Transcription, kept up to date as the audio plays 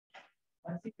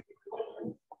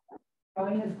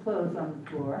Throwing his clothes on the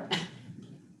floor.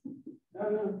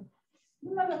 No.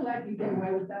 You never let you get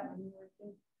away with that when you were a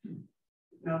kid.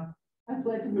 No. I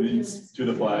pledge allegiance to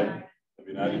the flag of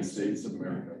the United States of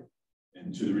America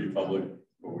and to the republic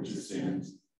for which it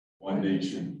stands, one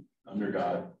nation, under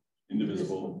God,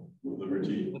 indivisible, with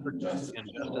liberty and justice for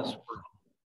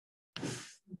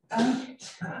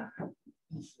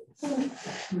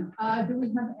all. Do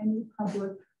we have any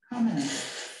public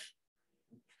comments?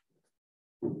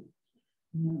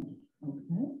 No.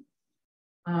 Okay.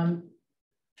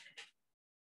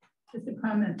 Just a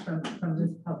comment from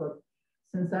this public.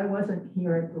 Since I wasn't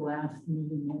here at the last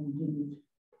meeting and didn't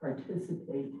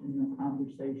participate in the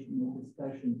conversation or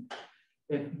discussion,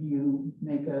 if you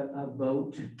make a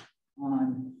vote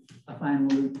on a final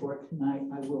report tonight,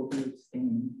 I will be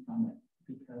abstaining from it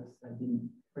because I didn't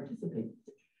participate.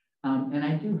 And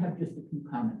I do have just a few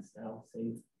comments that I'll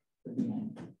save for the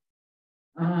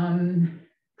end.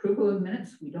 Approval of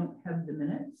minutes. We don't have the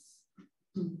minutes.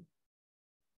 So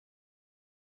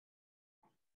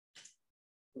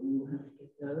we will have to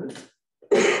get those.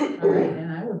 All right,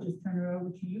 and I will just turn it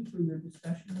over to you for your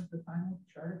discussion of the final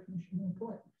Charter Commission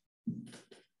report.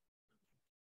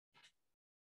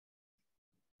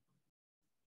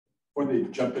 Before they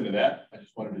jump into that, I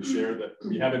just wanted to share that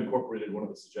we have incorporated one of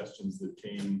the suggestions that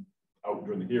came out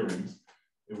during the hearings.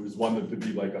 It was one that could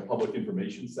be like a public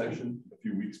information session a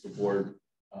few weeks before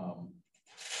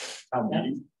town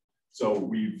meeting. So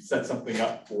we've set something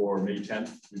up for May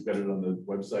 10th. We've got it on the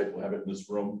website. We'll have it in this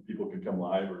room. People can come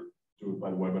live or do it by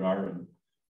the webinar, and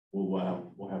we'll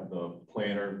have the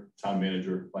planner, town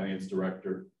manager, finance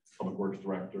director, public works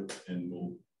director, and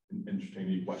we'll entertain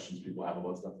any questions people have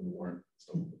about stuff in the warrant.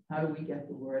 So how do we get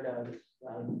the word out?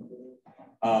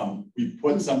 We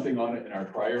put something on it in our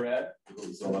prior ad,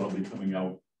 so that'll be coming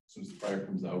out as soon as the prior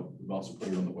comes out. We've also put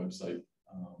it on the website.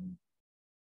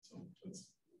 So that's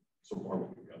so far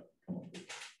what we've got come up with.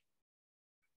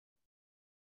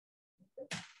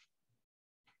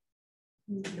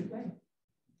 Okay.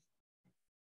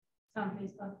 On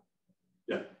Facebook.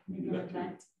 Yeah. We do that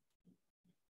too.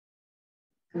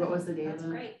 What was the date? That's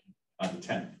great. The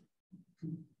 10th.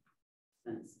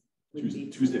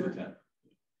 Tuesday the 10th.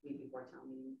 Week before town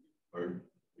meeting. Or at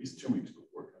least 2 weeks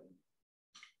before town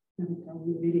meeting. Town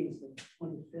meeting is the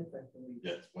 25th, I believe.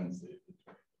 Yeah, it's Wednesday.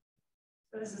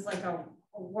 So this is like a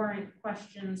warrant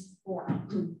questions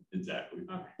forum. Exactly.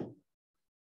 Okay.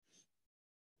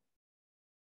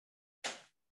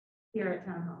 Here at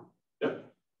Town Hall.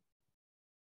 Yep.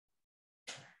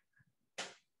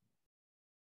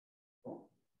 Cool.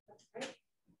 That's great.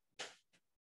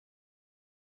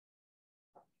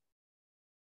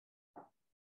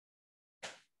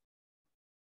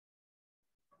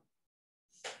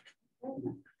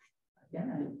 Again,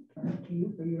 I turn to you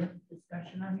for your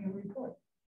discussion on your report.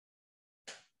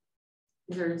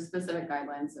 Is there specific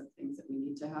guidelines of things that we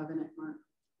need to have in it, Mark?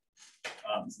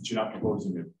 Since you're not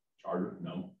proposing a charter,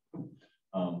 no.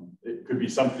 It could be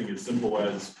something as simple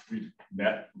as we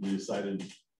met, we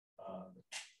decided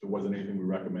there wasn't anything we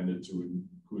recommended to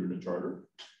include in a charter.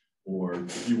 Or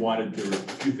if you wanted, there were a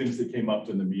few things that came up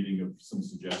in the meeting of some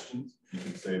suggestions. You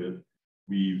can say that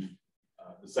we've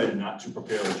decided not to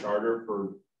prepare a charter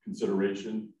for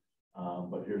consideration,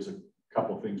 but here's a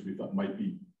couple of things we thought might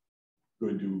be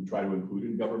good to try to include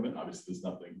in government. Obviously, there's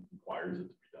nothing requires it to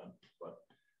be done, but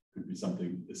it could be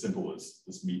something as simple as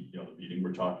this the meeting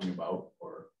we're talking about,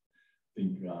 or I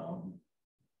think, I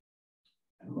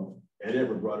don't know if Ed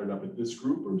ever brought it up at this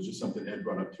group, or it was just something Ed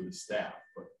brought up to his staff,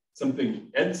 but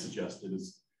something Ed suggested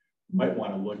is you might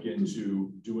want to look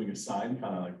into doing a sign,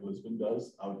 kind of like Lisbon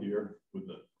does out here with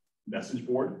the message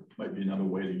board. Might be another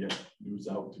way to get news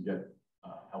out, to get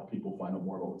help people find out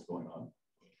more about what's going on.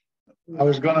 I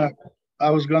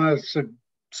was gonna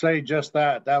say just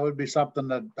that. That would be something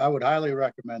that I would highly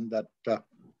recommend, that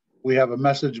we have a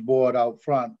message board out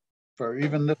front for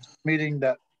even this meeting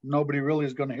that nobody really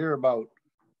is going to hear about,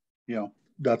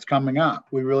 that's coming up.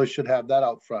 We really should have that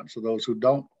out front so those who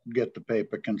don't get the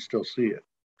paper can still see it.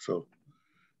 So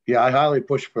yeah, I highly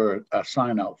push for a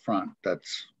sign out front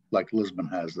that's like Lisbon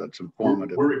has, that's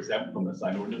informative. We're exempt from the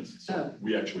sign ordinance, so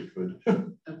we actually could. Okay.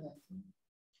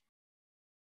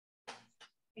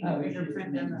 Bigger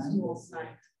print than the school sign.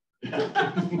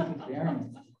 Yeah.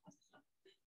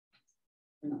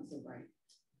 They're not so bright.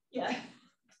 Yeah.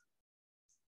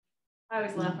 I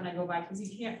always laugh when I go by because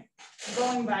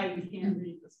going by, you can't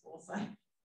read the school sign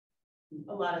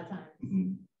a lot of times.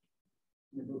 Mm-hmm.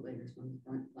 The bootleggers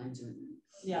blind to it.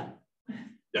 Yeah.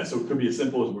 Yeah, so it could be as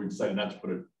simple as we decided not to put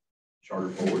a charter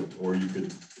forward, or you could,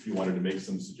 if you wanted to make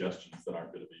some suggestions that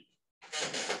aren't going to be.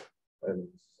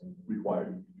 required.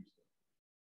 You can do so.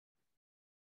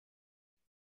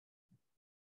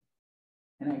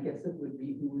 And I guess it would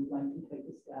be who would like to take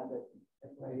a stab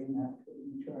at writing that to the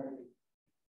majority.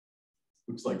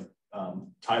 Looks like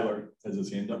Tyler has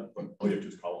his hand up, but oh, you have to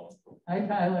just call him. Hi,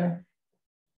 Tyler.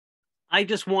 I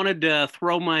just wanted to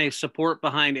throw my support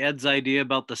behind Ed's idea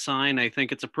about the sign. I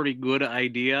think it's a pretty good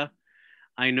idea.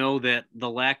 I know that the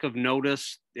lack of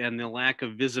notice and the lack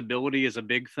of visibility is a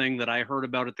big thing that I heard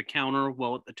about at the counter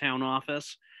while at the town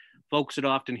office. Folks would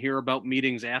often hear about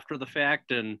meetings after the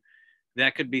fact, and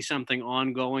that could be something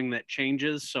ongoing that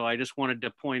changes. So I just wanted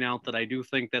to point out that I do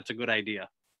think that's a good idea.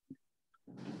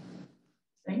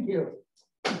 Thank you.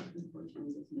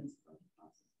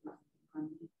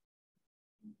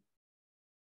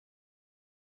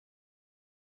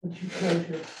 What's your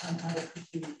pleasure on how to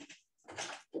proceed?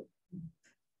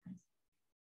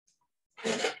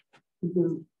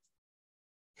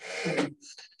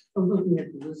 I'm looking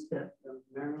at the list that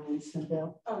Marilyn sent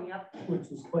out, Oh, yep.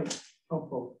 which is quite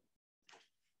helpful.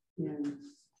 And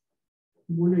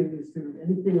I'm wondering, is there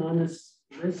anything on this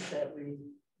list that we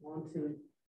want to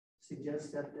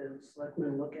suggest that the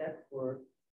selectmen look at for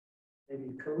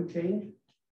maybe code change?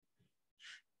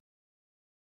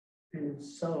 And if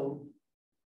so,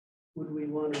 would we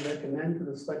want to recommend to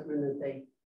the selectmen that they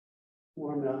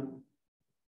form an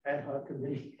ad hoc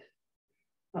committee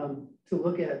to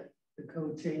look at the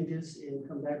code changes and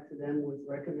come back to them with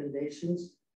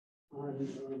recommendations on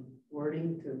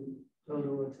wording to go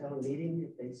to a town meeting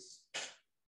if they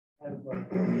have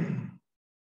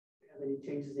any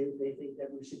changes they think that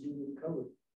we should do to the code?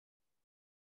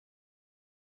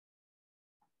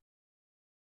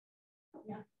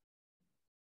 Yeah.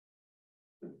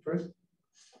 The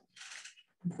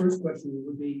first question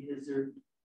would be, is there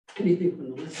anything from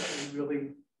the list that we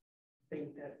really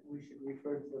think that we should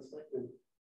refer to the selectmen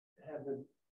to have them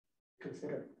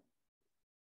consider?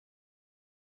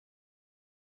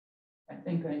 I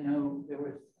think I know there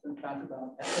was some talk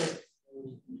about ethics. There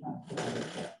was some talk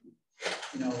about,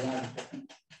 you know, a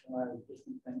lot of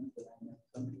different things that I know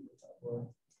some people thought were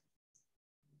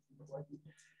important.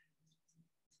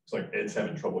 It's like Ed's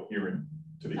having trouble hearing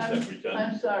to the extent we can.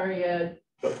 I'm sorry, Ed.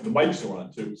 The mics are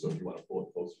on too, so if you want to pull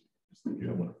it closer, if you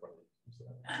have one in front of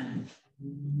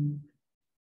you.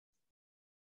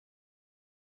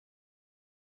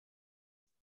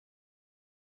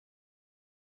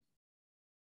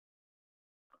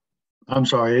 I'm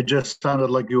sorry, it just sounded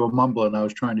like you were mumbling. I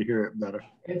was trying to hear it better.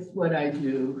 It's what I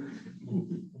do.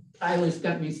 Tyler's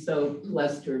got me so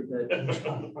flustered that.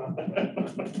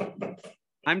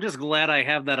 I'm just glad I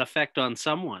have that effect on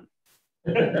someone.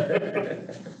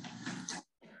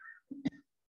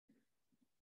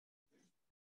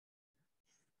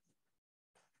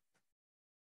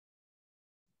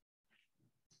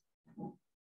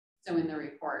 So in the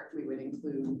report, we would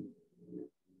include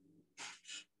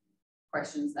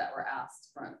questions that were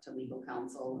asked to legal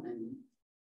counsel, and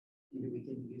maybe we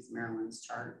could use Marilyn's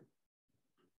chart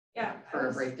for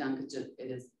a breakdown, because it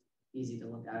is easy to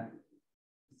look at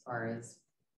as far as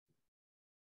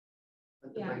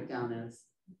what the breakdown is.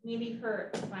 Maybe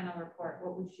for the final report,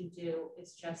 what we should do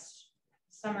is just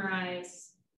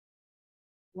summarize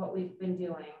what we've been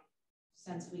doing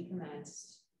since we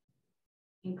commenced,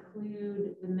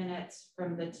 include the minutes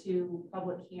from the 2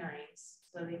 public hearings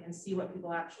so they can see what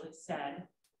people actually said,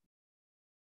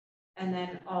 and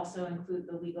then also include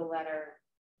the legal letter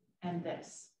and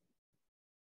this.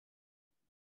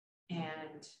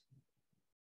 And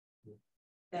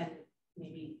then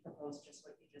maybe propose just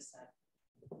what you just said.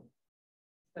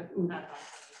 But not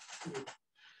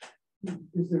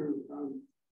Is there,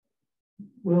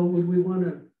 well, would we want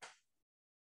to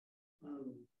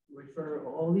refer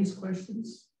all these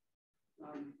questions?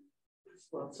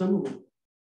 Well, some of them,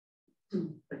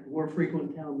 like more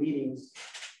frequent town meetings,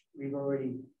 we've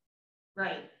already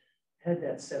had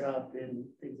that set up and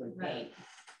things like that.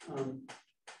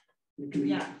 It can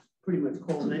be pretty much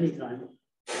called anytime.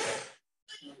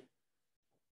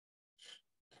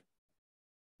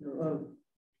 I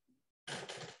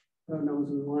don't know if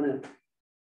we want to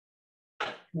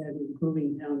add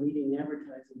improving town meeting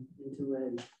advertising into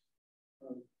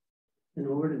an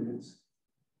ordinance.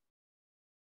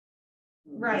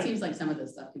 It seems like some of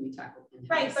this stuff can be tackled in-house.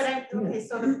 Right, but okay,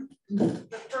 so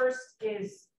the first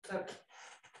is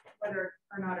whether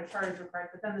or not a charge is required,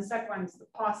 but then the second one is the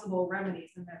possible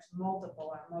remedies, and there's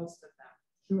multiple on most of them.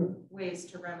 Sure. Ways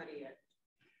to remedy it,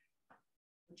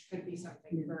 which could be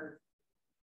something for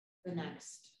the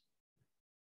next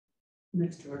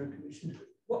charter commission.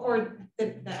 Or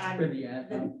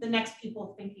the next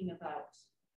people thinking about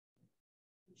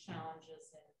the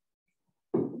challenges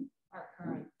in our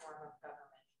current form of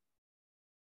government.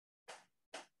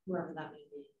 whoever that may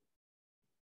be.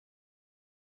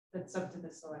 That's up to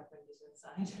the selectmen to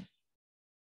decide.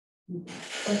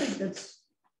 I think that's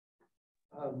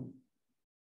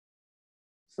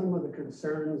some of the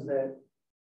concerns that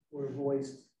were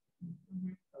voiced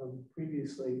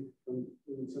previously from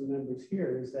some members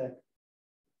here, is that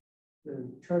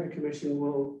the Charter Commission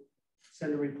will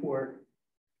send a report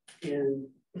and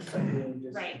just,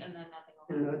 right, and then nothing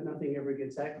will happen. Nothing ever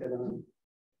gets acted on.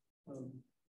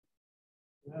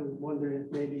 I wonder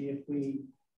if maybe if we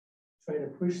try to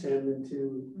push them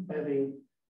into having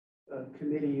a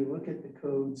committee look at the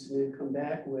codes and then come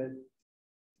back with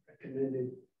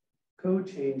recommended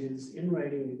code changes in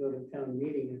writing to go to town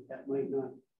meeting, if that might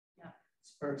not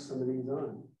spur some of these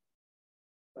on.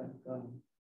 But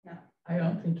I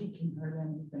don't think it can hurt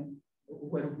anything.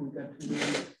 What have we got to do?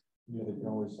 Yeah, they can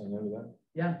always send over that.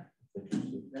 Yeah.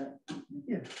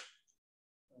 Yeah.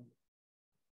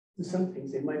 Some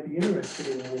things they might be interested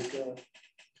in, like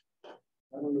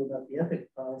I don't know about the ethics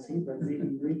policy, but maybe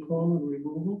recall and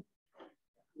removal,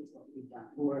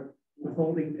 or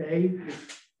withholding pay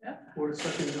if Board of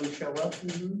Selectmen don't show up.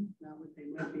 Now they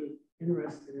might be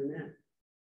interested in that.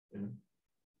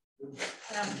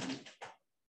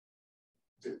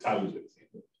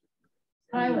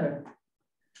 Tyler.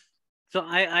 So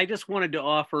I just wanted to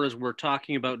offer, as we're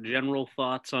talking about general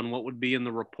thoughts on what would be in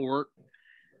the report,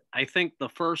 I think the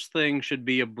first thing should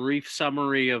be a brief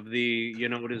summary of the,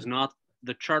 it is not,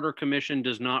 the Charter Commission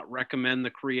does not recommend the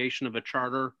creation of a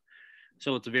charter.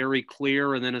 So it's very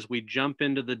clear. And then as we jump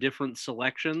into the different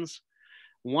selections,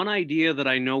 one idea that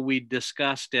I know we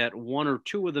discussed at one or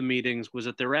two of the meetings was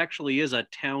that there actually is a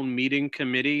town meeting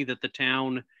committee that the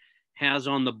town has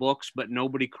on the books, but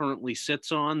nobody currently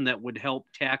sits on, that would help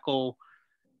tackle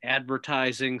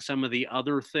advertising some of the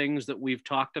other things that we've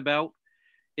talked about.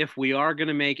 If we are going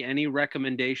to make any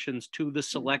recommendations to the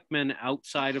selectmen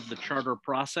outside of the charter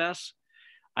process,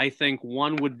 I think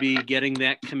one would be getting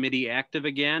that committee active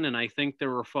again. And I think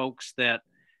there are folks that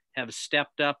have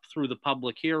stepped up through the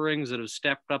public hearings, that have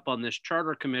stepped up on this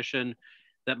Charter Commission,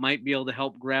 that might be able to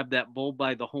help grab that bull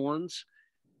by the horns.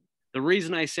 The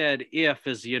reason I said if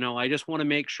is, I just want to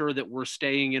make sure that we're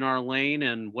staying in our lane,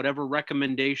 and whatever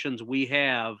recommendations we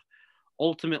have,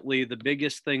 ultimately the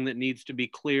biggest thing that needs to be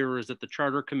clear is that the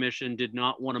Charter Commission did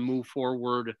not want to move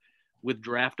forward with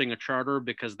drafting a charter,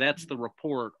 because that's the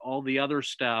report. All the other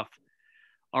stuff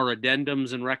are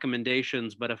addendums and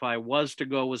recommendations. But if I was to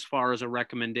go as far as a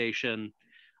recommendation,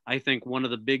 I think one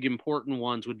of the big important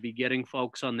ones would be getting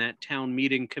folks on that town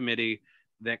meeting committee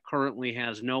that currently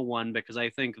has no one, because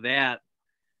I think that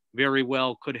very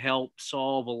well could help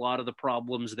solve a lot of the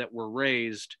problems that were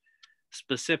raised,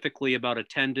 specifically about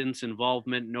attendance,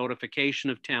 involvement, notification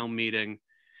of town meeting.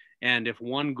 And if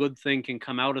one good thing can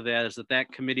come out of that is that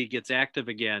that committee gets active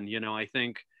again, I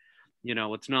think,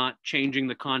 it's not changing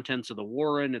the contents of the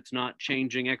warrant, it's not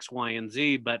changing X, Y, and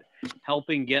Z, but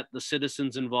helping get the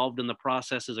citizens involved in the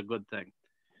process is a good thing.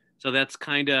 So that's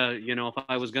kind of, if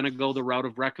I was going to go the route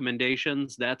of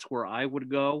recommendations, that's where I would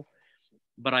go.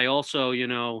 But I also,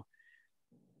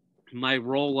 my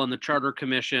role on the Charter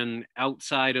Commission,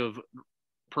 outside of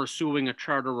pursuing a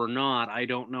charter or not, I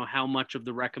don't know how much of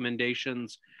the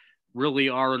recommendations really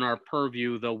are in our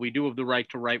purview, though we do have the right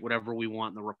to write whatever we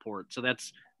want in the report. So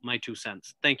that's my 2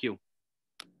 cents. Thank you.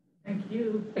 Thank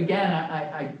you. Again,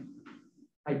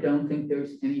 I don't think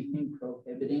there's anything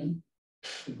prohibiting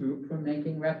the group from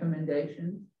making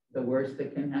recommendations. The worst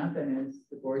that can happen is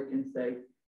the board can say,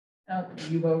 oh,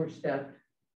 you've overstepped.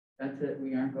 That's it.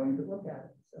 We aren't going to look at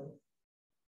it. So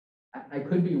I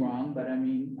could be wrong, but I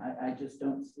mean, I just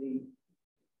don't see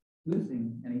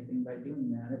losing anything by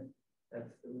doing that. If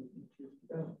that's the route you choose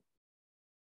to go.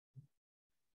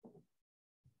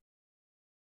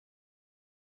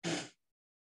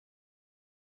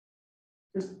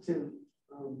 Just to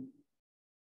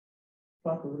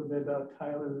talk a little bit about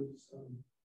Tyler's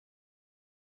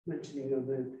mentioning of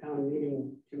the town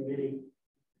meeting committee.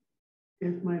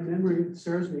 If my memory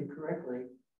serves me correctly,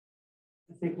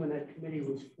 I think when that committee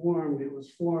was formed, it was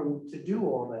formed to do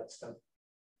all that stuff.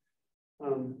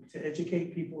 To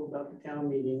educate people about the town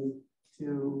meeting,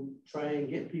 to try and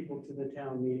get people to the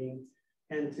town meeting,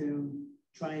 and to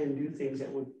try and do things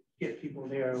that would get people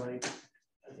there. Like,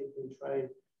 I think we tried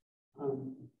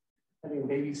having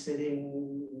babysitting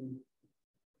and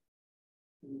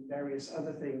various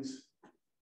other things.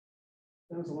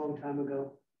 That was a long time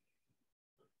ago.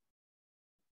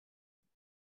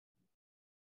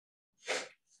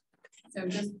 So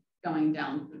just going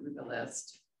down through the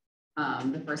list,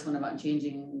 the first one about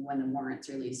changing when the warrant's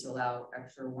released to allow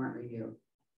extra warrant review.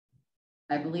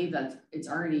 I believe that it's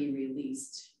already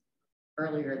released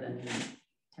earlier than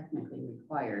technically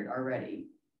required already.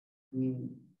 I mean,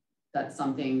 that's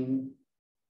something,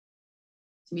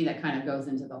 to me, that kind of goes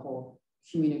into the whole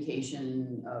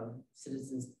communication of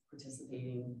citizens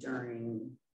participating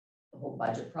during the whole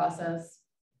budget process.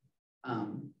 I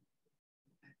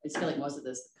just feel like most of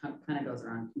this kind of goes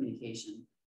around communication.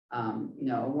 You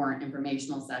know, a warrant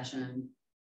informational session,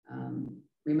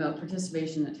 remote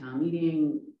participation at town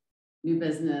meeting, new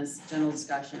business, general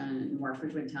discussion, and more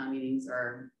frequent town meetings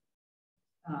are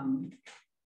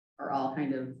all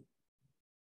kind of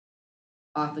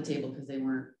off the table because they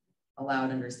weren't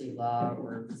allowed under state law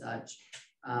or such.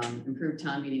 Improved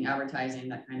town meeting advertising,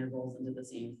 that kind of rolls into the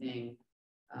same thing.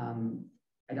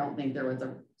 I don't think there was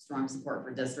a strong support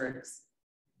for districts.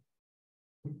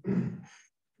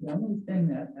 The only thing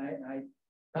that I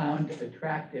found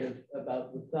attractive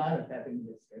about the thought of having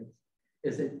districts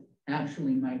is it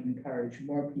actually might encourage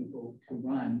more people to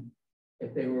run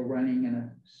if they were running in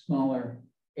a smaller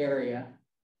area,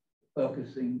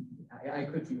 focusing. I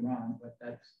could be wrong, but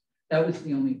that was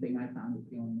the only thing I found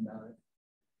appealing about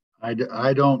it.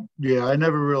 I don't, yeah, I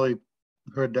never really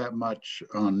heard that much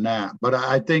on that, but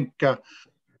I think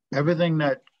everything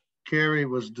that Carrie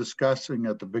was discussing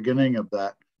at the beginning of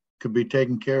that could be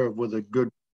taken care of with a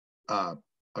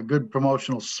good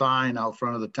promotional sign out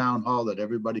front of the town hall that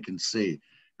everybody can see.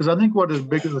 Because I think what is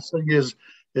big of the thing is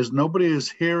nobody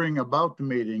is hearing about the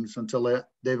meetings until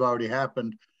they've already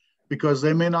happened, because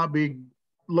they may not be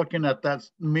looking at that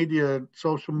media,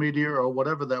 social media or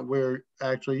whatever that we're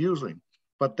actually using,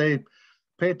 but they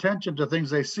pay attention to things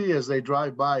they see as they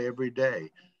drive by every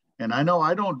day. And I know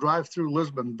I don't drive through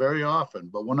Lisbon very often,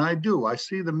 but when I do, I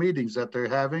see the meetings that they're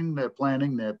having, their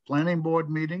planning board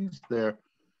meetings, their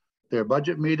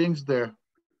budget meetings, their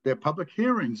public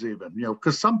hearings even, you know,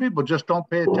 because some people just don't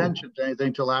pay attention to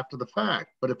anything till after the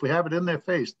fact. But if we have it in their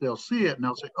face, they'll see it and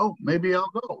they'll say, oh, maybe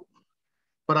I'll go.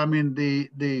 But I mean,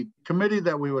 the committee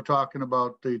that we were talking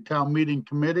about, the town meeting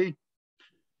committee,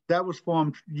 that was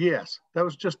formed, yes, that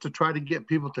was just to try to get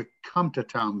people to come to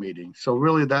town meetings. So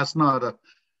really that's not a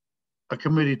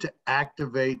committee to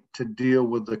activate to deal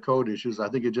with the code issues. I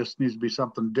think it just needs to be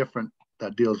something different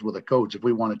that deals with the codes if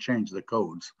we want to change the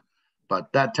codes. But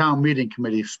that town meeting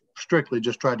committee strictly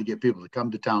just tried to get people to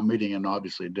come to town meeting, and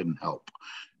obviously it didn't help.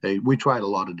 We tried a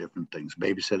lot of different things,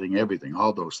 babysitting, everything,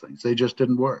 all those things. They just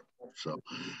didn't work. So,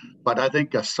 but I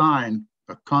think a sign,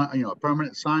 a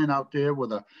permanent sign out there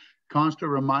with a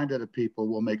constant reminder to people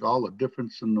will make all the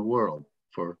difference in the world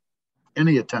for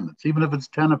any attendance, even if it's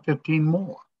 10 or 15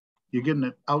 more. You're getting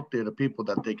it out there to people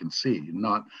that they can see,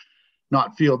 not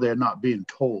feel they're not being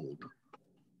told.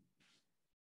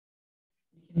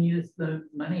 You can use the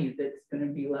money that's going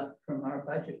to be left from our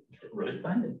budget to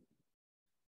fund it.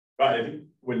 But I think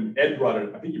when Ed brought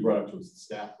it, I think you brought it up to us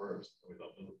staff first. We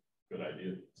thought it was a good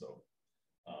idea. So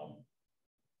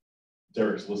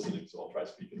Derek's listening, so I'll try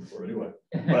speaking for anyway.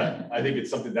 But I think it's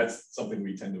something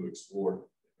we tend to explore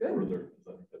further.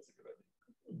 I think that's a good idea.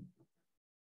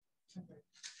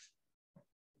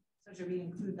 So should we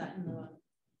include that in the letter?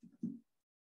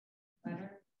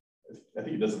 I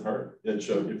think it doesn't hurt. It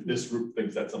shows if this group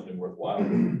thinks that's something worthwhile. I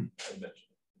mention it.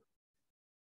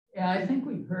 Yeah, I think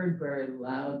we've heard very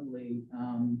loudly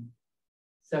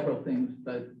several things,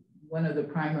 but one of the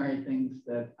primary things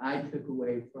that I took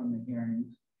away from the hearings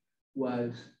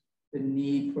was the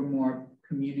need for more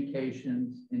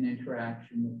communications and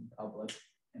interaction with the public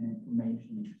and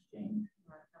information exchange.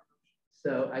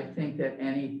 So I think that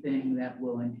anything that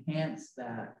will enhance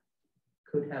that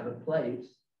could have a place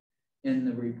in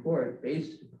the report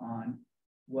based upon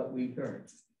what we've heard.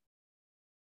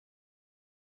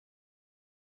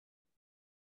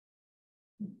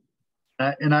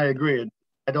 And I agree.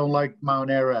 I don't like Mount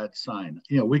Ararat sign.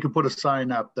 You know, we could put a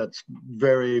sign up that's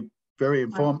very, very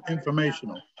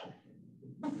informational.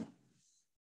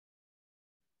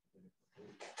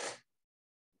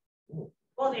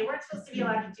 Well, they weren't supposed to be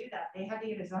allowed to do that. They had to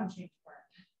get a zone change for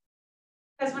it.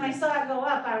 Because when I saw it go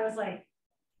up, I was like,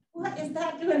 what is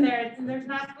that doing there? There's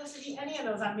not supposed to be any of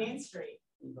those on Main Street.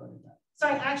 So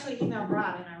I actually emailed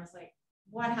Rob and I was like,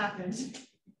 what happened?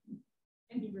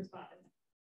 And he responded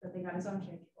that they got a zone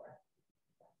change for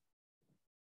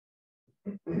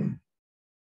it.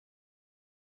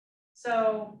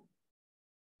 So,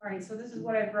 all right, so this is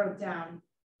what I wrote down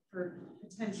for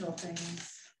potential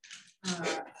things.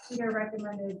 Peter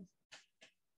recommended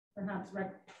perhaps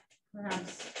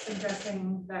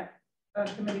suggesting that a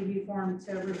committee be formed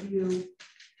to review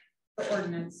the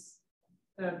ordinance.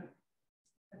 I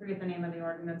forget the name of the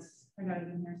ordinance. I got it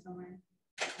in here somewhere.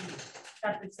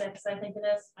 Chapter 6, I think it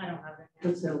is. I don't have it.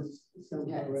 That sounds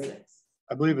yeah, right. 6.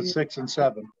 I believe it's 6 and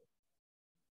 7.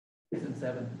 6 and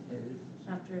 7.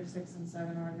 chapter 6 and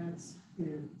 7 ordinance.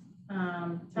 Yeah.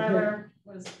 Tyler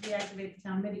was reactivate the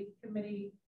town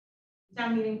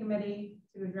meeting committee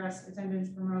to address attendance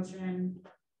promotion.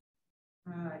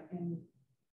 And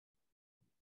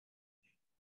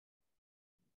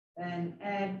then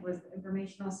Ed was the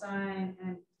informational sign,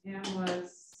 and Ann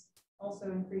was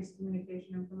also increased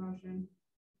communication and promotion.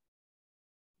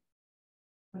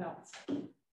 What else?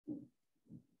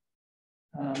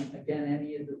 Again,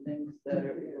 any of the things that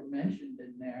were mentioned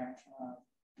in there.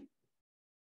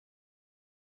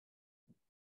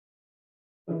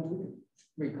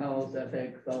 Recalls,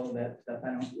 ethics, all of that stuff.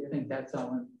 I don't think that's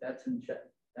all that's in chapter.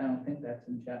 I don't think that's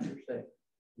in chapter 6.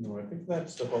 No, I think that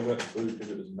stuff all got included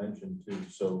because it was mentioned too.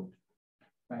 So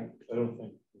right. I don't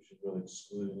think we should really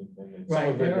exclude anything. And right.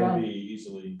 Some of it may be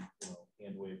easily,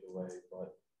 hand waved away,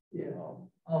 but yeah,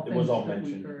 it was all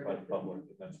mentioned by the public,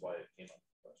 and that's why it came up.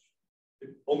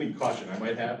 The only caution I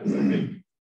might have is I think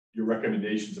your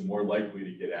recommendations are more likely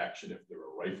to get action if they're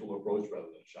a rifle approach rather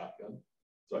than a shotgun.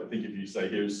 So I think if you say,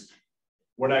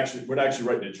 we're not actually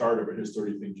writing a charter, but here's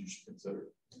 30 things you should consider.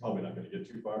 It's probably not going to get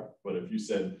too far. But if you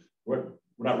said, we're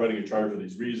not writing a charter for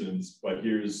these reasons, but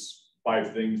here's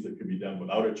 5 things that could be done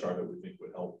without a charter we think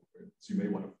would help. So you may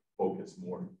want to focus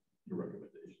more on your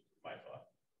recommendations, my thought.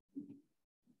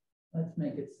 Let's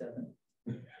make it 7.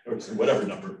 Or whatever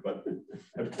number, but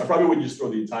I probably wouldn't just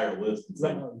throw the entire list and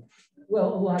say,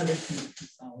 well, a lot of it can be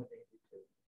consolidated too.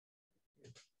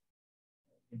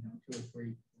 2 or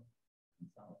 3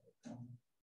 consolidate.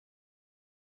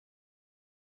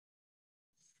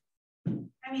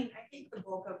 I mean, I think the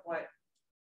bulk of what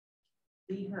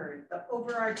we heard, the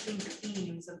overarching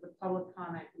themes of the public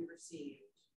comment we received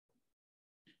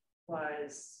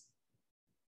was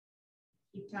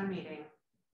keep town meeting,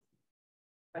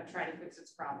 but try to fix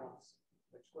its problems,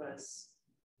 which was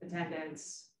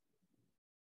attendance,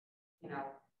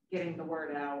 getting the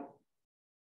word out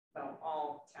about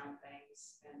all town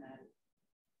things,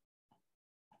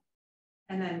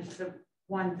 and then the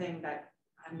one thing that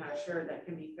I'm not sure that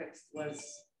can be fixed was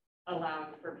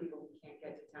allowing for people who can't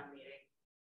get to town meeting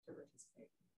to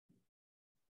participate.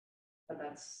 But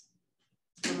that's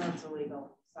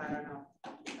illegal, so I don't know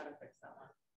how to fix that one.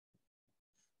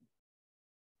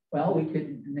 Well, we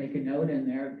could make a note in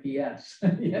there, PS,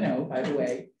 by the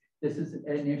way, this is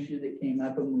an issue that came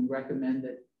up and we recommend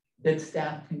that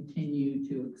staff continue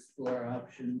to explore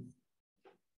options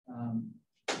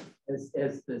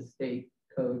as the state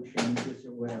code changes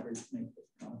or whatever to make this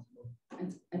possible.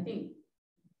 I think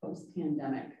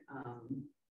post-pandemic,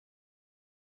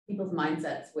 people's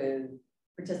mindsets with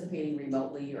participating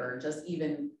remotely or just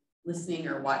even listening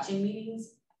or watching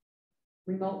meetings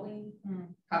remotely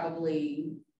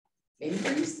probably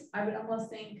increased, I would almost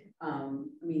think. I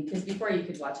mean, because before you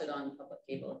could watch it on public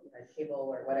cable if you had cable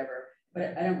or whatever,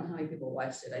 but I don't know how many people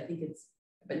watched it. I think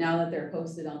but now that they're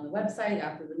posted on the website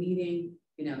after the meeting,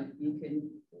 you can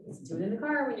listen to it in the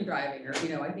car when you're driving, or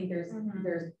I think there's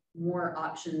more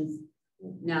options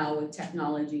now with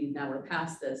technology. Now we're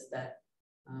past this, that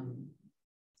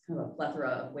it's kind of a plethora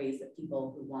of ways that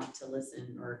people who want to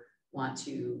listen or want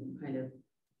to kind of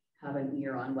have an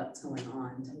ear on what's going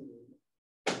on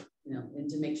and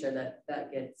to make sure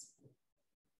that gets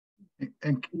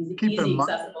easy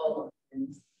accessible.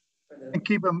 And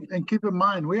keep in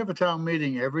mind, we have a town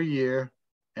meeting every year,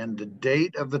 and the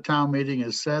date of the town meeting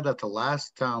is set at the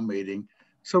last town meeting.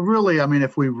 So really, I mean,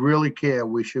 if we really care,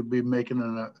 we should be making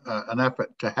an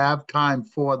effort to have time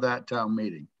for that town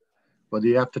meeting. Whether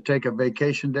you have to take a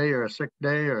vacation day or a sick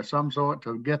day or some sort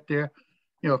to get there,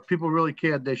 if people really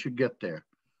cared, they should get there.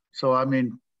 So, I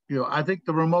mean, I think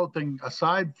the remote thing,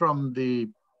 aside from the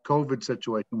COVID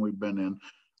situation we've been in,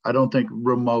 I don't think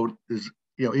remote is,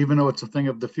 even though it's a thing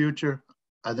of the future,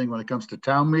 I think when it comes to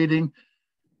town meeting,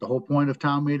 the whole point of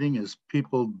town meeting is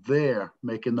people there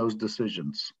making those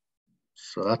decisions.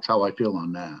 So that's how I feel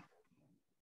on that.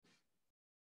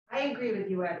 I agree with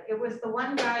you, Ed. It was the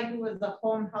one guy who was the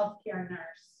home healthcare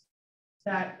nurse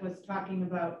that was talking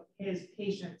about his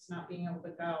patients not being able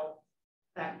to go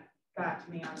that got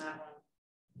to me on that one.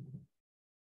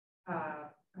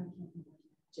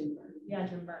 Jim Byrne. Yeah,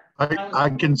 Jim Byrne.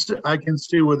 I can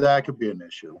see where that could be an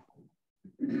issue.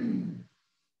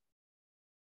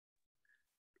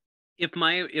 If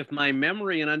my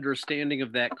memory and understanding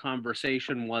of that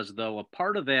conversation was, though, a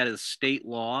part of that is state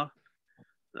law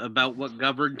about what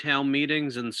governed town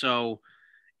meetings. And so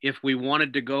if we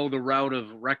wanted to go the route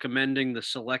of recommending the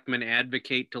selectmen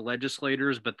advocate to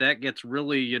legislators, but that gets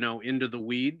really, into the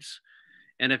weeds.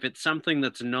 And if it's something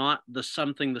that's not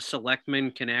something the selectmen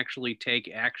can actually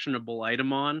take actionable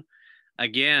item on,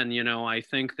 again, I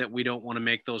think that we don't want to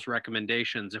make those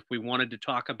recommendations. If we wanted to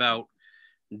talk about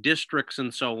districts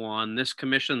and so on. This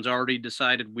commission's already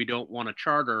decided we don't want a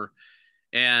charter.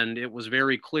 And it was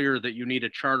very clear that you need a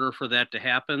charter for that to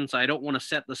happen. So I don't want to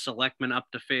set the selectmen up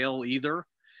to fail either.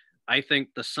 I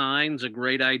think the sign's a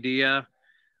great idea.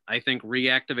 I think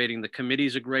reactivating the committee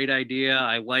is a great idea.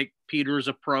 I like Peter's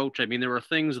approach. I mean, there are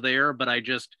things there, but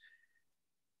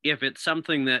if it's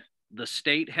something that the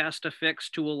state has to fix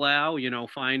to allow,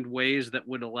 find ways that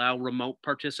would allow remote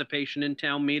participation in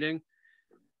town meeting.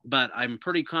 But I'm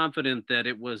pretty confident that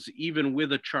it was, even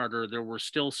with a charter, there were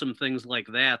still some things like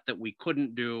that we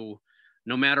couldn't do,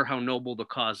 no matter how noble the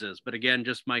cause is. But again,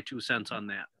 just my 2 cents on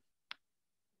that.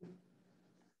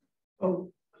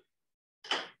 Oh,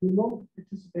 remote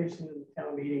participation in the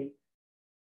town meeting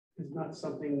is not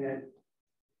something that,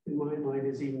 in my mind,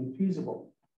 is even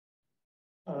feasible.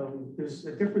 There's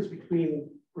a difference between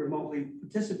remotely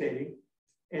participating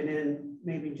and then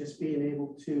maybe just being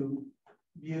able to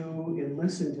view and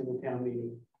listen to the town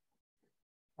meeting.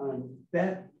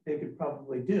 That they could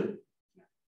probably do.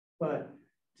 But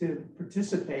to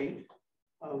participate,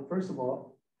 first of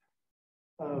all,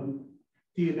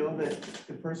 do you know that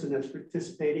the person that's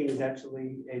participating is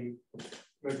actually a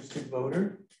registered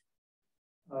voter?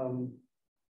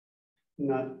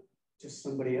 Not just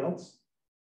somebody else?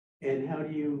 And how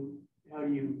do you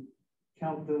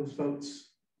count those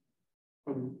votes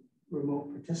from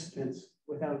remote participants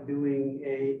without doing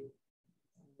a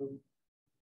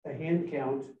hand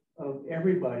count of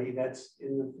everybody that's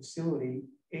in the facility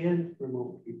and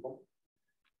remote people?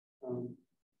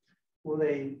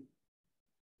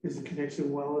 Is the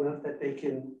connection well enough that they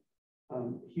can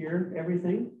hear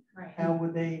everything? Right. How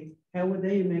would they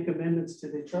make amendments to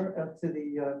the chart to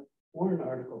the warrant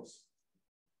articles?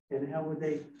 And how would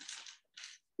they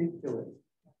speak to it?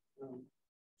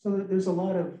 So there's a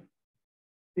lot of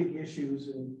big issues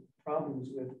and problems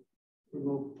with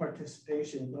remote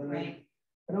participation, but right.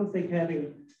 I don't think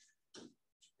having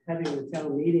the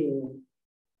town meeting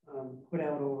put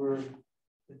out over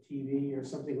the TV or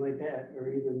something like that, or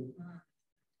even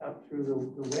out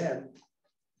through the web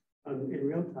in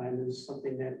real time, is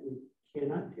something that we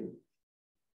cannot do.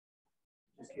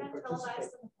 Just can't participate.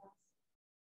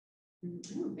 I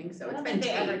don't think so. I It's don't been think they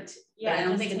ever taped, but I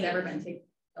don't think it's ever been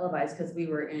televised because we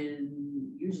were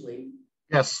in usually.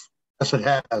 Yes, yes, it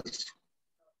has.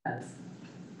 Yes.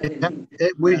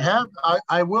 We have.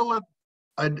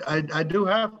 I do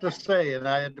have to say, and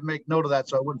I had to make note of that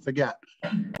so I wouldn't forget.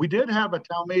 We did have a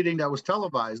town meeting that was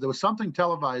televised. There was something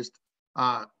televised.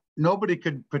 Nobody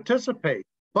could participate,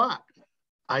 but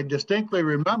I distinctly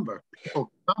remember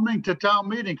people coming to town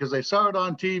meeting because they saw it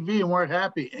on TV and weren't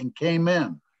happy and came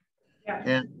in. Yeah.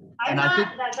 And I I think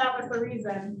that was the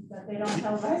reason that they don't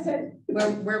televise it.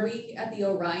 Were we at the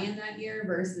Orion that year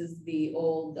versus the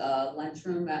old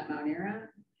lunchroom at Mount Ararat?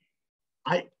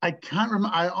 I can't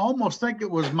remember. I almost think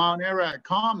it was Mount Ararat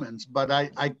Commons, but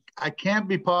I can't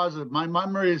be positive. My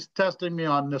memory is testing me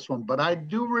on this one, but I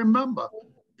do remember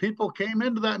people came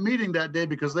into that meeting that day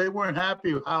because they weren't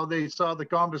happy with how they saw the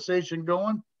conversation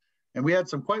going. And we had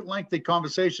some quite lengthy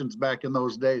conversations back in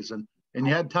those days, and you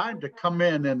had time to come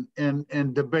in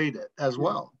and debate it as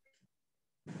well.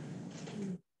 I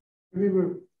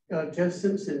remember Jeff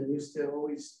Simpson used to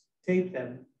always tape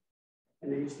them,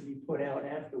 and they used to be put out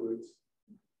afterwards.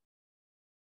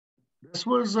 This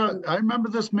was, I remember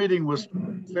this meeting was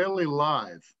fairly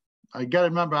live. I got to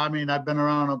remember, I mean, I've been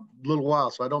around a little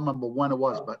while, so I don't remember when it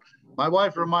was, but my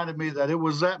wife reminded me that it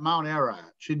was at Mount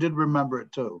Ararat. She did remember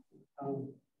it too.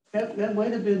 That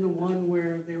might have been the one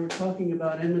where they were talking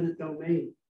about eminent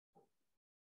domain.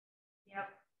 Yep.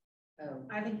 Oh.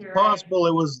 I think you're possible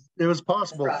right. It was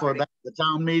possible for that, the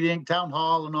town meeting, town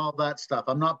hall and all that stuff.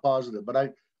 I'm not positive, but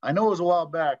I know it was a while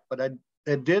back, but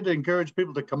it did encourage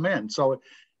people to come in. So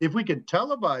if we could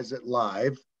televise it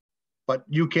live, but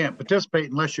you can't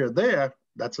participate unless you're there,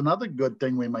 that's another good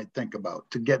thing we might think about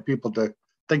to get people to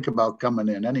think about coming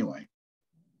in anyway.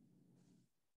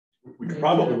 We could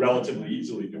probably relatively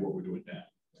easily do what we're doing now.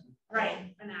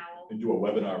 Right, an hour. And do a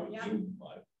webinar with Yeah. Zoom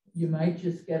live. You might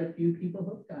just get a few people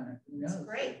hooked on it. Who knows? That's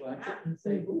great. Watch it and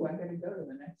say, "Oh, I got to go to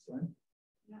the next one."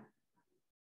 Yeah.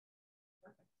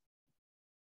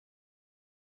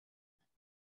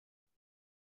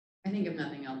 I think if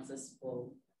nothing else, this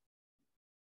will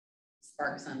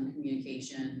spark some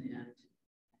communication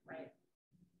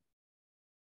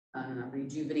and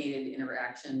rejuvenated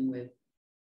interaction with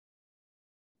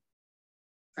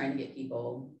trying to get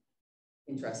people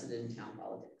interested in town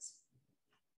politics.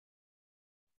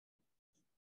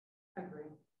 Agree.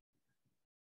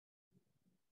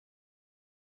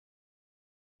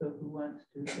 So who wants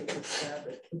to take a stab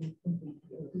at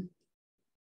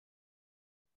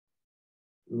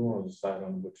We want to decide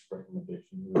on which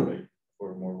recommendation we would make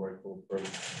for a more rightful approach.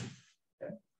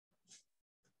 Okay.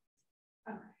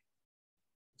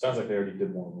 Sounds like they already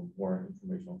did one of them, more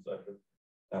informational section.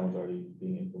 That one's already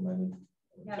being implemented.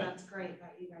 Yeah, that's great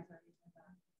that you guys already did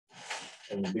that.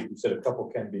 And we said a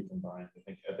couple can be combined. I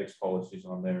think ethics policies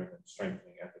on there and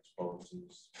strengthening ethics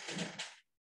policies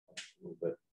a little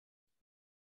bit.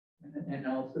 And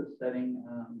also setting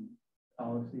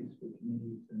policies for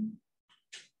committees and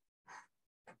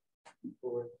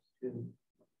boards too.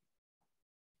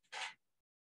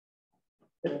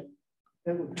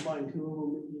 That would combine two of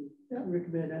them. You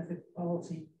recommend ethics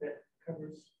policy that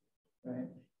covers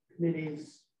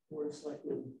committees, board of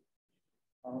selectmen,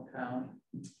 all town.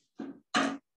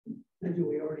 And do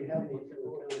we already have any for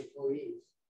the town employees?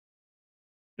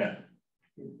 Yeah.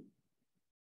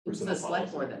 It's the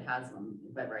select board that has them,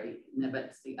 but right, but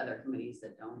it's the other committees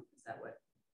that don't. Is that what,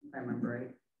 if I remember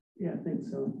right? Yeah, I think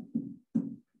so.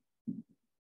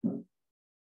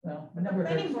 Well, the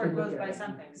planning board goes by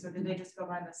something. So did they just go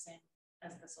by the same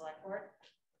as the select board?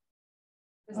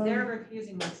 Because they're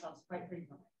recusing themselves quite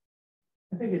frequently.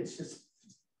 I think it's just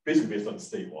basically based on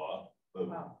state law.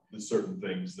 There's certain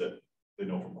things that they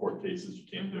know from court cases you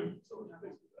can't do. So it's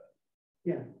basically that.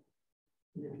 Yeah.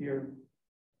 And if you're,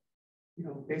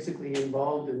 basically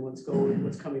involved in what's coming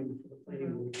before the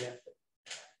planning board,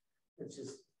 it's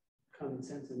just common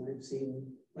sense, and I've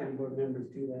seen planning board members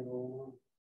do that all along.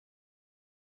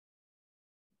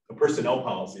 The personnel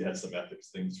policy has some ethics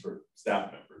things for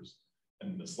staff members,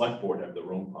 and the select board have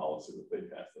their own policy that they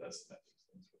pass that has some ethics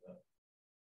things for that.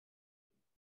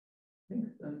 I think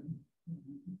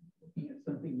looking at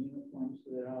something uniform so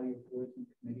that all your boards and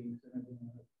committees and everyone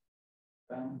are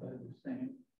bound by the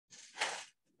same.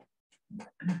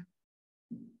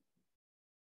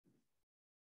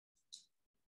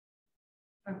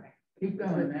 Okay, keep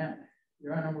going, Matt.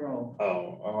 You're on a roll.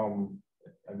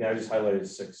 I just highlighted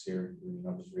 6 here.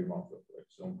 I'll just read them off real quick.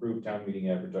 So improve town meeting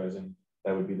advertising.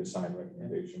 That would be the sign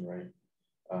recommendation, right?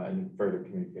 And further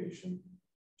communication.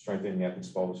 Strengthening the ethics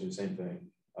policy, same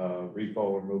thing.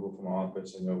 Recall removal from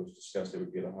office. I know it was discussed. It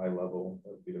would be at a high level.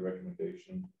 That would be the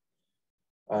recommendation.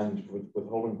 And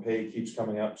withholding pay keeps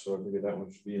coming up, so I figured that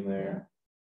one should be in there.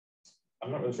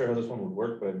 I'm not really sure how this one would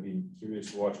work, but I'd be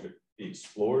curious to watch it be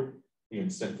explored. The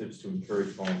incentives to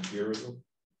encourage volunteerism,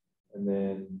 and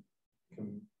then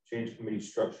change committee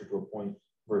structure to appoint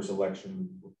versus election.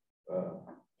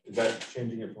 Is that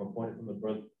changing it from appointed from the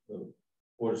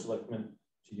board of selectmen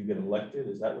to you get elected?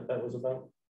 Is that what that was about?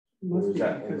 Must or is be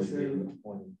that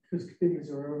because committees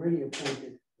are already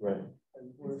appointed. Right.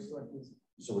 And board of selectmen.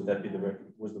 So would that be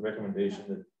was the recommendation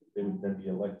that they would then be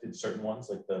elected, certain ones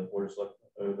like the board of selectmen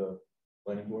or the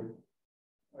planning board?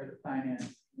 Or the finance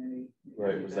committee.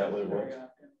 Right, was that what it was?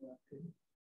 Does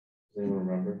anyone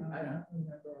remember? I don't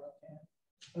remember offhand.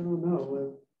 I don't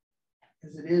know.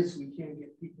 As it is, we can't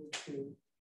get people to.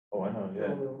 Oh, I know,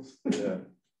 yeah. Those. Yeah.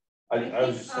 I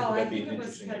was just thinking that'd be an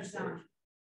interesting exploration.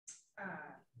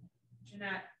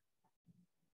 Jeanette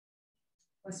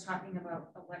was talking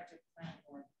about elected planning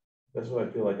board. That's what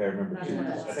I feel like I remember too.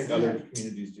 I think other Yeah.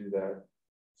 communities do that.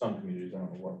 Some communities, I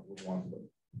don't know what ones,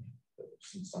 but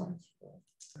some signs.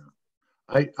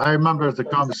 I remember the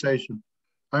conversation.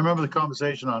 I remember the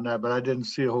conversation on that, but I didn't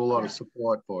see a whole lot of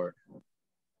support for it.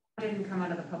 It didn't come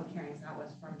out of the public hearings. That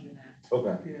was from Jeanette.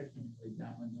 Okay.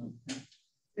 Yeah.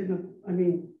 I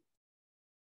mean,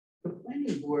 the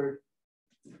planning board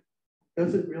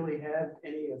doesn't really have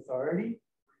any authority.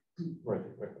 Right,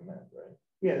 they recommend, right?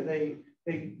 Yeah, they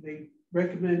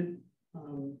recommend,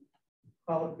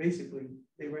 basically,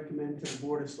 they recommend to the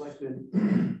board of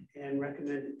selectmen and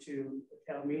recommend it to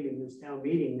the town meeting. This town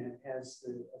meeting that has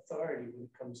the authority when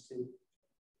it comes to,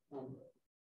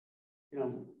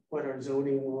 what our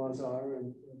zoning laws are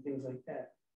and things like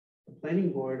that. The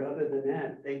planning board, other than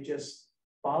that, they just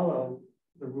follow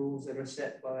the rules that are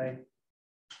set by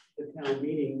the town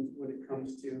meeting when it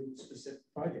comes to specific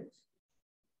projects.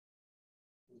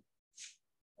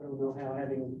 I don't know how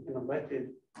having an elected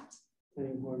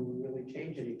planning board would really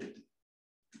change anything.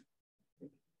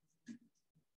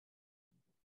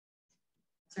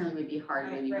 Certainly would be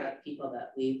hard when you have people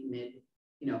that leave mid,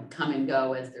 come and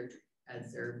go as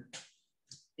their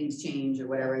things change or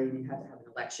whatever. You have to have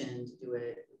an election to do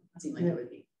it. It seemed like it would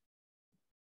be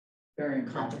very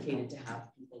complicated to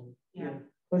have people. Yeah.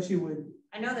 Plus you would.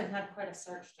 I know they've had quite a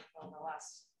search to fill the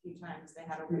last few times they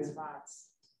had open spots.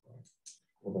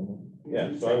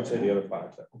 Yeah, so I would say the other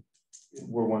 5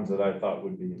 were ones that I thought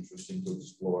would be interesting to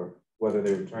explore. Whether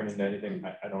they would turn into anything,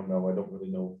 I don't know. I don't really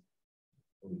know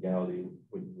the legality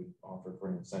would offer for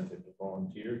an incentive to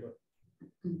volunteer, but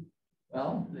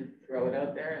well, they throw it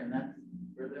out there, and that's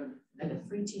where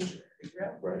free t-shirt.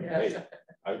 Right. Yeah. Hey,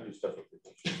 I do stuff with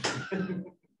it.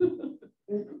 I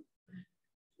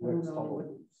don't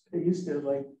know, they used to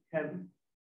like have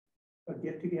a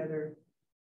get together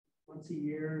once a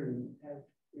year and have,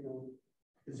 you know,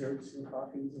 desserts and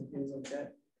coffees and things like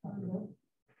that.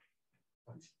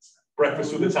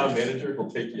 Breakfast with the town manager, he'll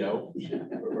take you out,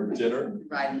 or dinner.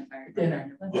 Riding fire.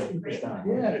 Dinner.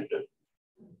 Yeah.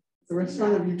 The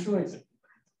restaurant of your choice.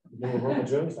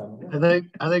 I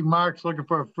think Mark's looking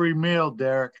for a free meal,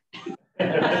 Derek.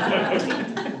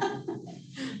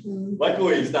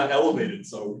 Luckily, he's not elevated,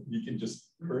 so you can just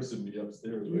person me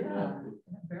upstairs right Yeah, now.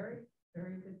 very,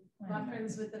 very good My plan.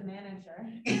 friends with the manager.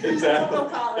 Exactly. We'll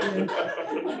call it.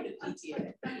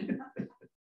 GTA.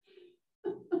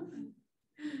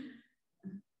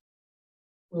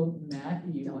 Well,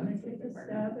 Matt, do you want to take a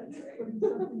stab at putting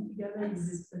something together? You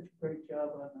did such a great job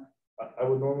on that. I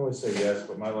would normally say yes,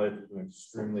 but my life has been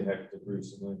extremely hectic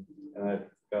recently, and I've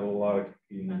got a lot of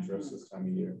competing interests this time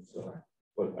of year. So,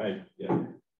 but yeah.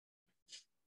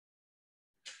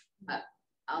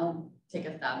 I'll take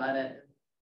a stab at it.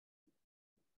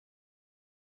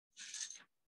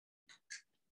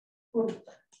 Well,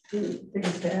 take a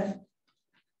stab,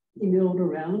 email it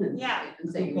around and. Yeah.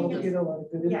 And say, We'll we get a lot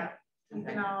of good. Yeah, you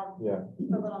can all Yeah. put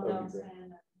little That'd be notes great.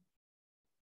 in.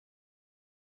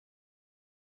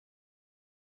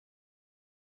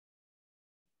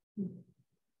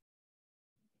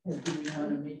 Or do we want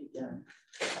to meet again?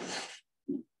 I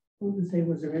was to say,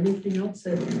 was there anything else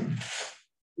that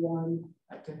one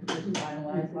I could just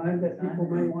finalize five that people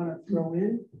might it. want to throw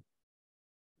in?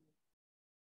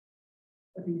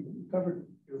 I think you covered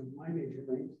my major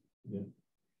things. Yeah.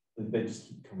 They just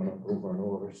keep coming up over and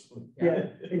over. So. Yeah,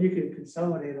 and you can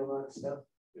consolidate a lot of stuff.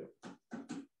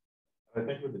 I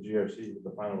think with the GRC, with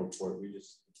the final report, we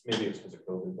just, maybe it's because of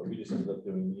COVID, but we just ended up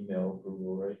doing email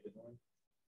approval, right?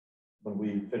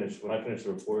 When I finished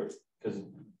the report, because of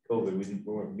COVID, we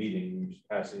weren't meeting, we were just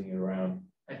passing it around.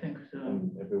 I think so.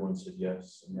 And everyone said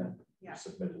yes, and then Yeah.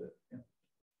 submitted it. Yeah.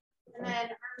 And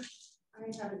then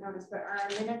I haven't noticed, but are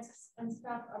minutes and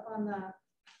stuff up on the,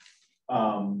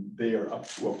 They are up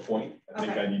to a point. I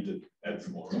think Okay. I need to add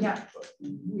some more. Yeah. But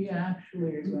We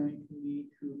actually are going to need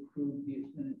to approve these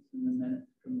minutes and the minutes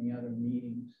from the other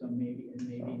meetings. So maybe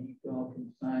you all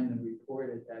can sign the report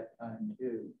at that time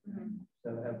too.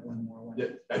 So have one more one. yeah,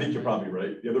 I think you're probably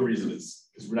right. The other reason is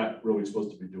because we're not really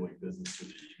supposed to be doing business through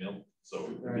the email. So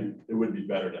it would be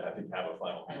better to, I think, have a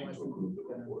final meeting to approve the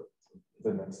report.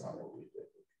 Then that's not what we did.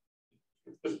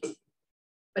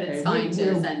 But it's Okay, fine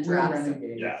to we're send drafts,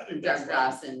 renegades. Yeah, I think that's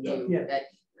drafts and Yeah. do Yeah. that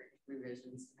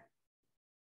revisions.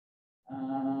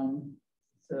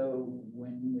 So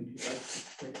when would you like to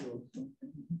schedule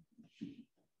something?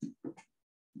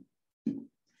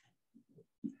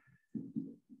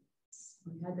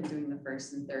 We had been doing the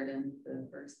first and third, and the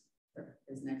first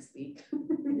is next week.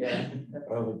 Yeah. I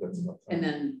don't think that's enough time. And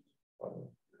then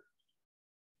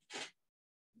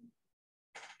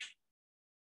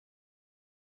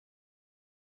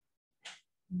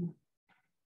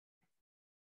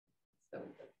so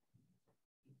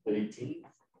The 18th.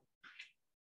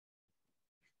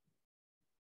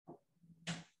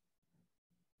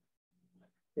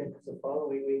 Yeah, because the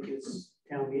following week is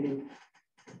town meeting.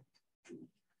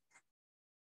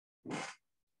 I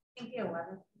think the 11th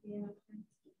would be enough time.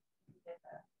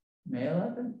 May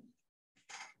 11th?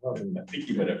 I think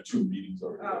you might have 2 meetings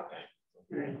already. Oh.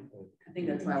 I think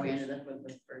that's why we ended up with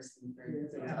the first and third,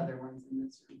 there's Yeah. other ones in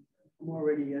this room. I'm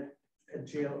already at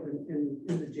jail, in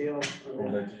the jail.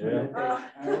 Going back to jail.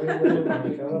 What are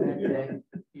we doing that day,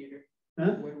 Peter?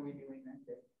 Huh? What are we doing that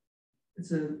day?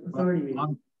 It's an authority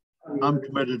meeting. I'm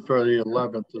committed for the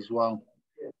 11th as well.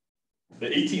 The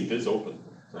 18th is open.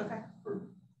 So Okay.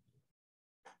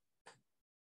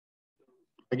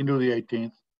 I can do the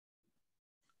 18th.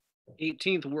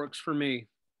 18th works for me.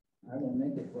 I will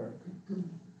make it work.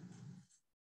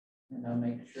 And I'll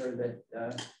make sure that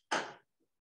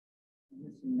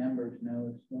missing members know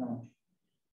as well.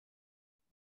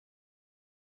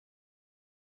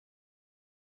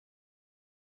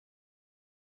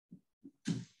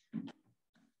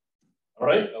 All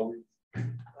right.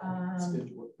 I'm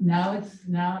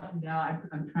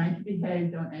trying to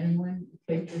behave. Don't anyone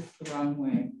take this the wrong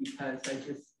way, because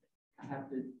I have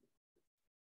to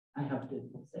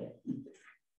say it.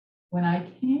 When I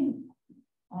came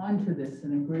onto this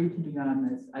and agreed to be on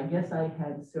this, I guess I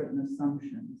had certain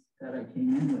assumptions that I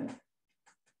came in with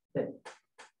that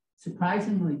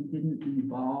surprisingly didn't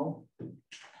involve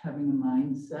having a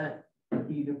mindset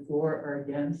either for or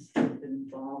against. It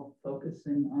involved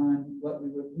focusing on what we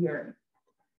were hearing.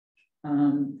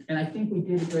 And I think we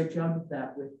did a great job of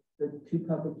that with the 2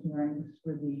 public hearings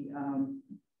for the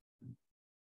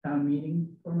town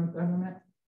meeting form of government.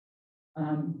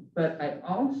 But I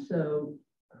also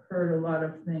heard a lot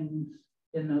of things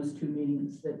in those 2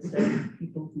 meetings that said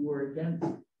people who were against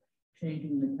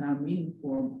changing the town meeting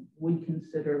form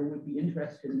would be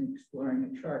interested in exploring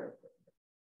a charter.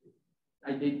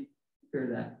 I did hear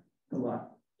that a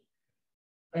lot.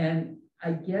 And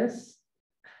I guess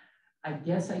I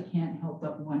can't help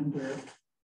but wonder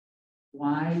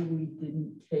why we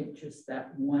didn't take just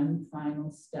that one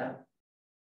final step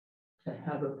to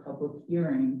have a public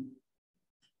hearing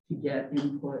to get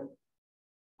input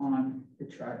on the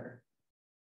charter.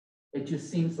 It just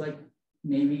seems like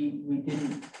maybe we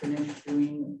didn't finish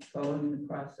following the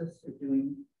process or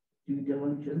doing due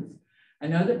diligence. I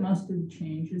know that most of the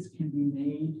changes can be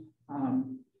made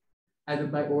either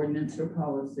by ordinance or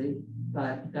policy,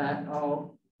 but that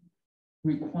all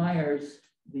requires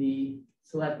the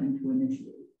selectmen to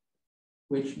initiate,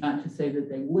 which not to say that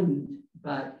they wouldn't,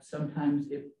 but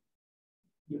sometimes if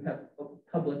you have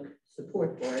public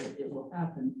support for it, it will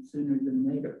happen sooner than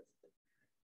later.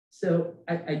 So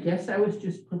I guess I was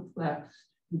just perplexed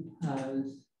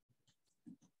because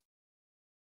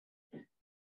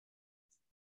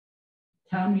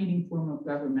town meeting form of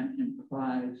government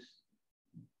implies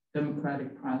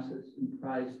democratic process,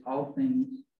 implies all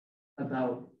things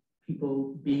about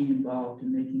people being involved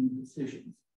in making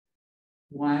decisions.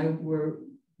 Why were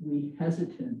we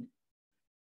hesitant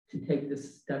to take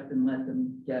this step and let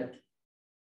them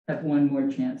have one more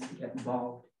chance to get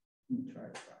involved in the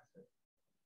charter process?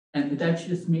 And that's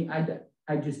just me.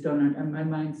 I just don't, my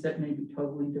mindset may be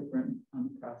totally different on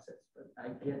the process, but I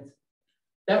guess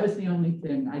that was the only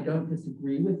thing. I don't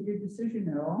disagree with your decision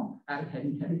at all. I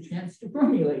hadn't had a chance to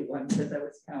formulate one because I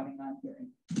was counting on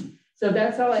hearing. So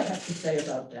that's all I have to say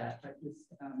about that.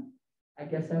 I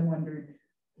guess I wondered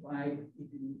why you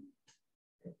didn't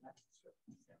take that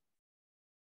step.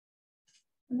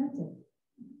 And that's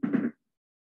it.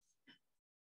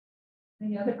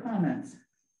 Any other comments?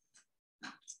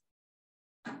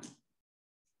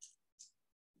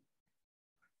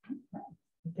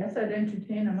 I guess I'd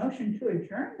entertain a motion to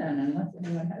adjourn then, unless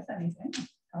anyone has anything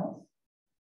else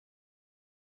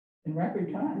in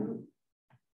record time.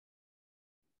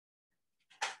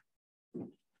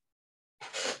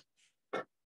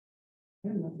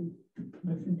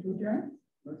 Motion to adjourn.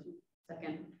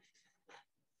 Second.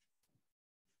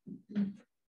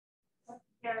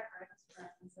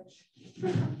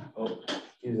 Oh,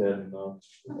 he's had enough.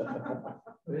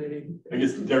 I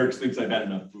guess Derek thinks I've had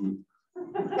enough food.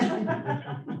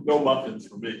 No muffins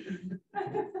for me.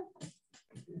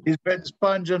 He's been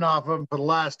sponging off them for the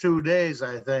last 2 days,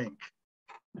 I think.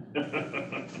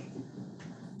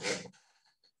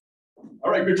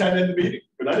 All right, good time to end the meeting.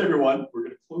 Good night, everyone. We're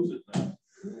going to close it now.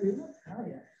 Oh,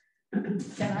 yeah.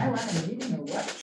 Can I run a meeting?